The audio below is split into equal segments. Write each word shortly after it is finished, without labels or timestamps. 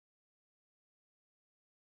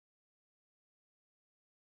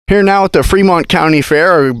Here now at the Fremont County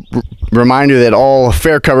Fair, a reminder that all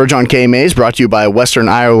fair coverage on KMA is brought to you by Western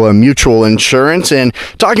Iowa Mutual Insurance. And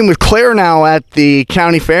talking with Claire now at the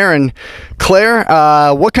county fair. And Claire,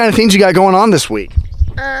 what kind of things you got going on this week?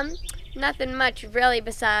 Nothing much really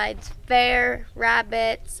besides fair,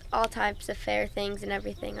 rabbits, all types of fair things and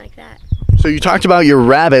everything like that. So you talked about your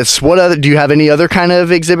rabbits. What other? Do you have any other kind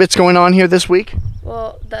of exhibits going on here this week?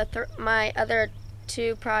 Well, my other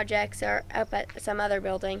two projects are up at some other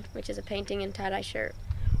building, which is a painting and tie-dye shirt.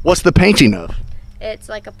 What's the painting of? It's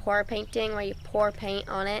like a pour painting where you pour paint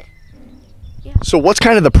on it. Yeah. So what's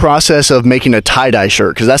kind of the process of making a tie-dye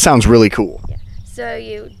shirt? Because that sounds really cool. Yeah. So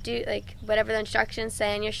you do like whatever the instructions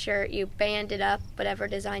say on your shirt, you band it up, whatever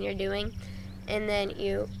design you're doing, and then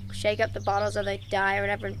you shake up the bottles of the dye or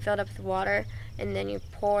whatever and fill it up with water, and then you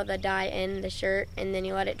pour the dye in the shirt, and then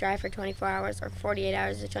you let it dry for 24 hours or 48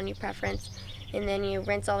 hours, which on your preference, and then you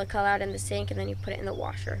rinse all the color out in the sink, and then you put it in the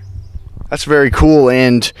washer. That's very cool.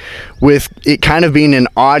 And with it kind of being an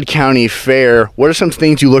odd county fair, what are some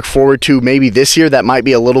things you look forward to maybe this year that might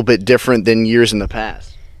be a little bit different than years in the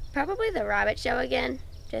past? Probably the rabbit show again,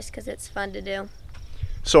 just because it's fun to do.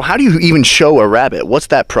 So how do you even show a rabbit? What's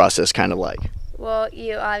that process kind of like? Well,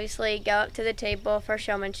 you obviously go up to the table for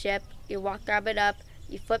showmanship. You walk the rabbit up,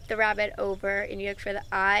 you flip the rabbit over, and you look for the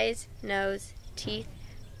eyes, nose, teeth,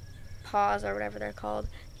 paws, or whatever they're called,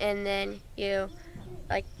 and then you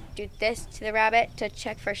like do this to the rabbit to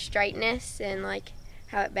check for straightness and like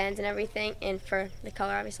how it bends and everything, and for the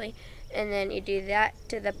color obviously. And then you do that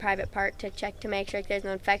to the private part to check to make sure there's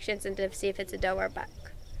no infections and to see if it's a doe or a buck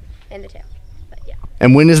in the tail. But yeah.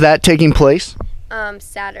 And when is that taking place?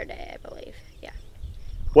 Saturday, I believe. Yeah.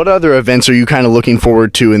 What other events are you kind of looking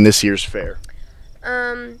forward to in this year's fair?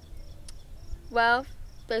 Well,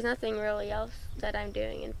 there's nothing really else that I'm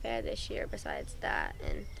doing in fair this year besides that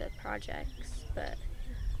and the projects. But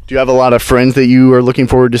do you have a lot of friends that you are looking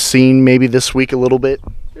forward to seeing maybe this week a little bit?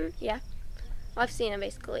 Yeah. Well, I've seen them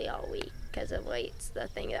basically all week because of it's the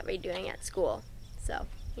thing that we're doing at school. So,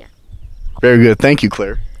 yeah. Very good. Thank you,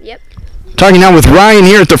 Claire. Yep. Talking now with Ryan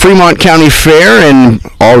here at the Fremont County Fair, and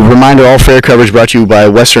I'll reminder all fair coverage brought to you by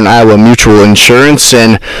Western Iowa Mutual Insurance.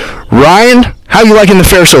 And Ryan, how you liking the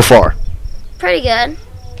fair so far? Pretty good.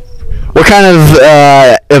 What kind of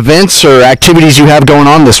events or activities you have going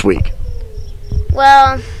on this week?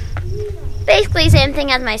 Well, basically same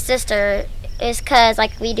thing as my sister, is because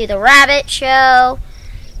like we do the rabbit show,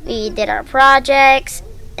 we did our projects,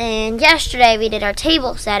 and yesterday we did our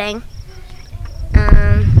table setting.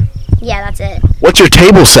 Yeah, that's it. What's your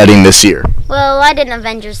table setting this year? Well, I did an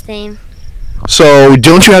Avengers theme. So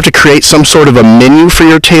don't you have to create some sort of a menu for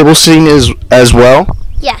your table setting as well?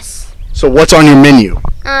 Yes. So what's on your menu?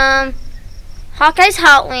 Hawkeye's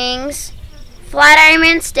Hot Wings, Flat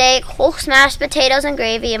Ironman steak, whole smashed potatoes and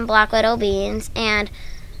gravy, and black widow beans, and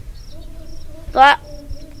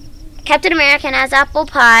Captain American has apple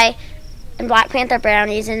pie, and Black Panther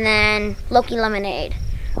brownies, and then Loki lemonade.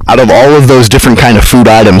 Out of all of those different kind of food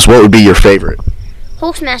items, what would be your favorite?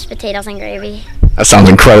 Whole smashed potatoes and gravy. That sounds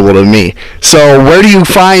incredible to me. So where do you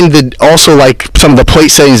find also like some of the plate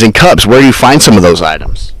settings and cups, where do you find some of those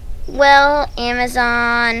items? Well,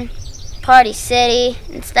 Amazon, Party City,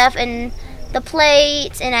 and stuff, and the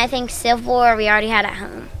plates, and I think silverware we already had at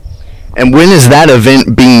home. And when is that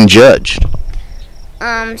event being judged?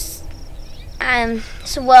 Well,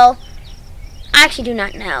 I actually do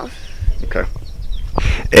not know. Okay.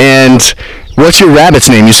 And what's your rabbit's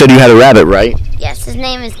name? You said you had a rabbit, right? Yes, his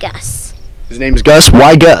name is Gus. His name is Gus?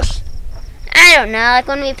 Why Gus? I don't know. Like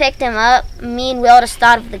when we picked him up, me and Will just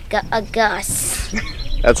thought of a Gus.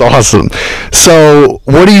 That's awesome. So,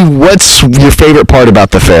 what's your favorite part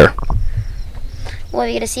about the fair? Well,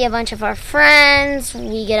 we get to see a bunch of our friends.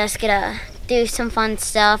 We get to do some fun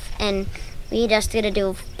stuff, and we just get to do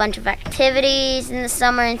a bunch of activities in the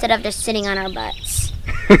summer instead of just sitting on our butts.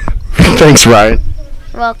 Thanks, Ryan.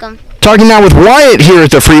 You're welcome. Talking now with Wyatt here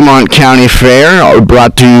at the Fremont County Fair,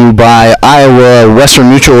 brought to you by Iowa Western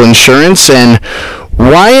Mutual Insurance. And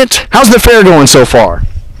Wyatt, how's the fair going so far?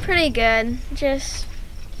 Pretty good. Just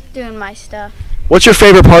doing my stuff. What's your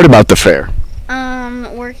favorite part about the fair?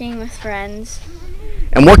 Working with friends.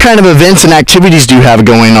 And what kind of events and activities do you have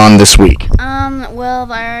going on this week?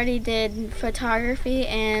 Well, I already did photography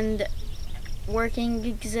and working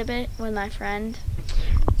exhibit with my friend.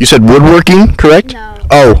 You said woodworking, correct? No,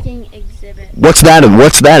 oh. Working exhibit. What's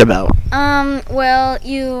that about? Well,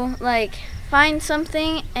 you like find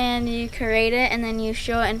something and you create it and then you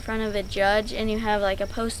show it in front of a judge and you have like a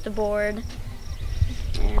poster board.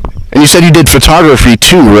 And you said you did photography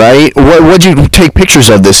too, right? What'd you take pictures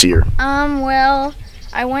of this year? Well,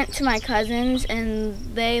 I went to my cousin's,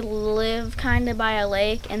 and they live kind of by a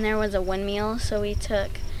lake, and there was a windmill, so we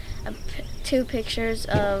took 2 pictures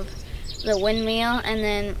of the windmill, and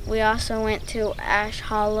then we also went to Ash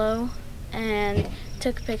Hollow and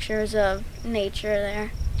took pictures of nature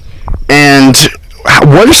there. And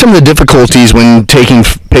what are some of the difficulties when taking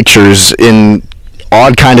pictures in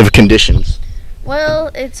odd kind of conditions?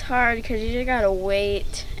 Well, it's hard because you just gotta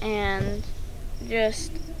wait and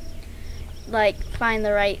just like find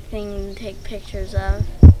the right thing to take pictures of.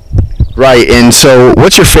 Right, and so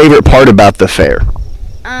what's your favorite part about the fair?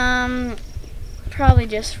 Probably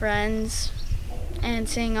just friends and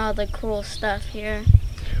seeing all the cool stuff here.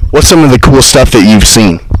 What's some of the cool stuff that you've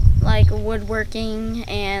seen? Like woodworking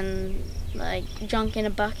and like junk in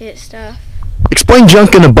a bucket stuff. Explain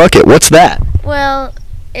junk in a bucket. What's that? Well,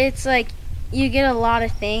 it's like you get a lot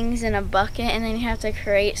of things in a bucket and then you have to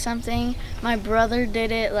create something. My brother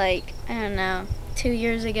did it like, I don't know, 2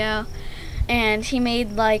 years ago, and he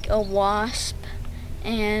made like a wasp,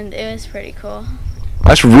 and it was pretty cool.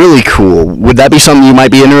 That's really cool. Would that be something you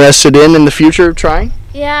might be interested in the future of trying?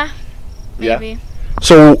 Yeah, maybe. Yeah.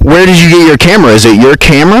 So where did you get your camera? Is it your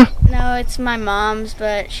camera? No, it's my mom's,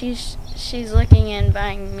 but she's looking in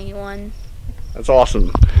buying me one. That's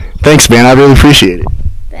awesome. Thanks, man. I really appreciate it.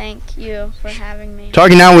 Thank you for having me.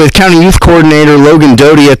 Talking now with County Youth Coordinator Logan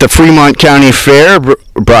Doty at the Fremont County Fair,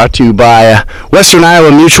 brought to you by Western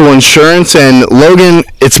Iowa Mutual Insurance. And Logan,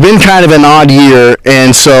 it's been kind of an odd year,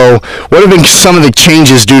 and so what have been some of the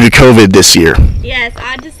changes due to COVID this year? Yes,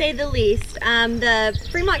 odd to say the least. The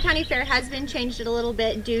Fremont County Fair has been changed a little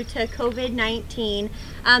bit due to COVID-19.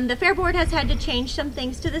 The Fair Board has had to change some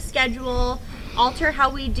things to the schedule, alter how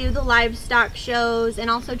we do the livestock shows, and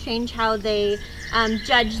also change how they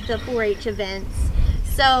judge the 4-H events.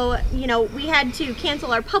 So, you know, we had to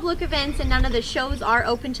cancel our public events, and none of the shows are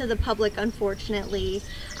open to the public, unfortunately.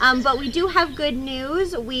 But we do have good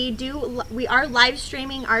news. We are live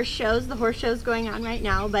streaming our shows. The horse show's going on right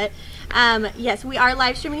now, but yes, we are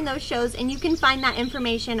live streaming those shows, and you can find that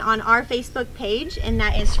information on our Facebook page, and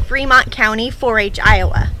that is Fremont County 4-H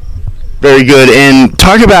Iowa. Very good. And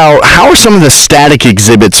talk about how are some of the static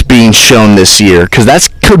exhibits being shown this year? Because that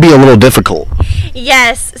could be a little difficult.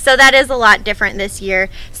 Yes, so that is a lot different this year.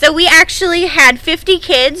 So we actually had 50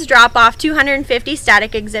 kids drop off 250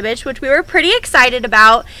 static exhibits, which we were pretty excited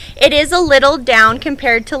about. It is a little down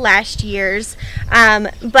compared to last year's,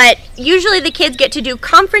 but usually the kids get to do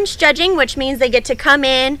conference judging, which means they get to come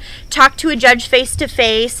in, talk to a judge face to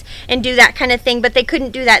face, and do that kind of thing, but they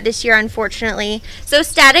couldn't do that this year, unfortunately. So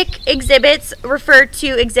static exhibits refer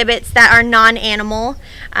to exhibits that are non-animal.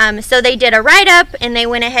 So they did a write-up, and they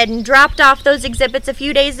went ahead and dropped off those exhibits a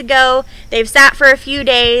few days ago. They've sat for a few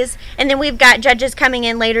days, and then we've got judges coming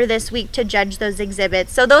in later this week to judge those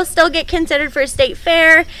exhibits. So those still get considered for a state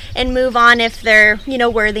fair and move on if they're, you know,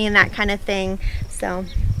 worthy and that kind of thing. So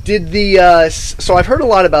did the so I've heard a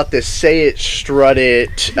lot about this Say It Strut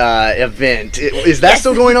It event. Is that Yes.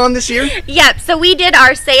 still going on this year? Yep, so we did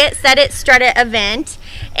our Say It, Set It, Strut It event,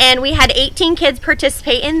 and we had 18 kids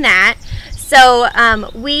participate in that. So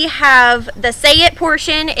we have the Say It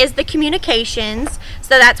portion is the communications.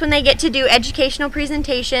 So that's when they get to do educational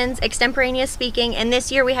presentations, extemporaneous speaking, and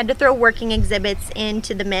this year we had to throw working exhibits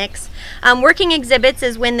into the mix. Working exhibits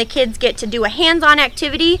is when the kids get to do a hands-on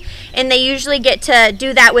activity, and they usually get to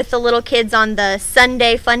do that with the little kids on the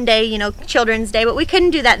Sunday fun day, you know, Children's Day, but we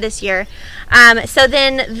couldn't do that this year. So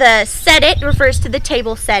then the Set It refers to the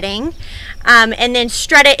table setting, and then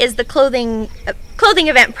Strut It is the clothing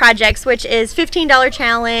event projects, which is $15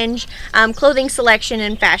 challenge, clothing selection,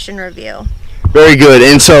 and fashion review. Very good.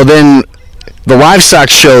 And so then the livestock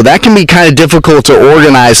show, that can be kind of difficult to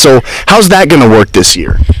organize. So how's that going to work this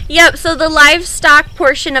year? Yep, so the livestock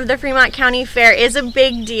portion of the Fremont County Fair is a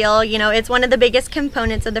big deal. You know, it's one of the biggest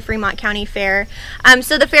components of the Fremont County Fair.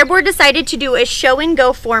 So the Fair Board decided to do a show and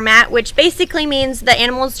go format, which basically means the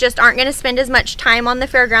animals just aren't going to spend as much time on the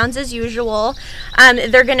fairgrounds as usual.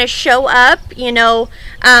 They're going to show up, you know,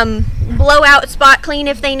 blow out, spot clean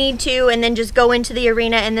if they need to, and then just go into the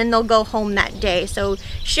arena, and then they'll go home that day. So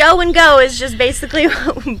show and go is just basically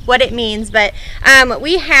what it means. But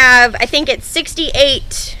we have, I think it's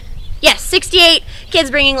 68 kids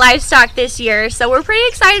bringing livestock this year, so we're pretty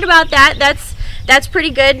excited about that. That's pretty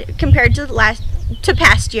good compared to to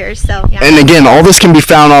past years. So yeah. And again, all this can be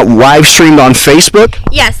found out live streamed on Facebook.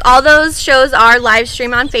 Yes, all those shows are live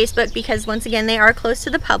streamed on Facebook because once again they are close to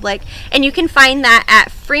the public, and you can find that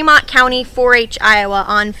at Fremont County 4-H Iowa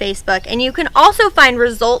on Facebook. And you can also find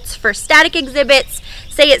results for static exhibits,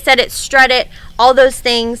 say it, said it, strut it, all those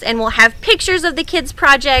things, and we'll have pictures of the kids'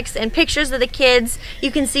 projects and pictures of the kids.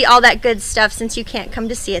 You can see all that good stuff since you can't come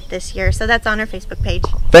to see it this year. So that's on our Facebook page.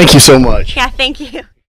 Thank you so much. Yeah, thank you.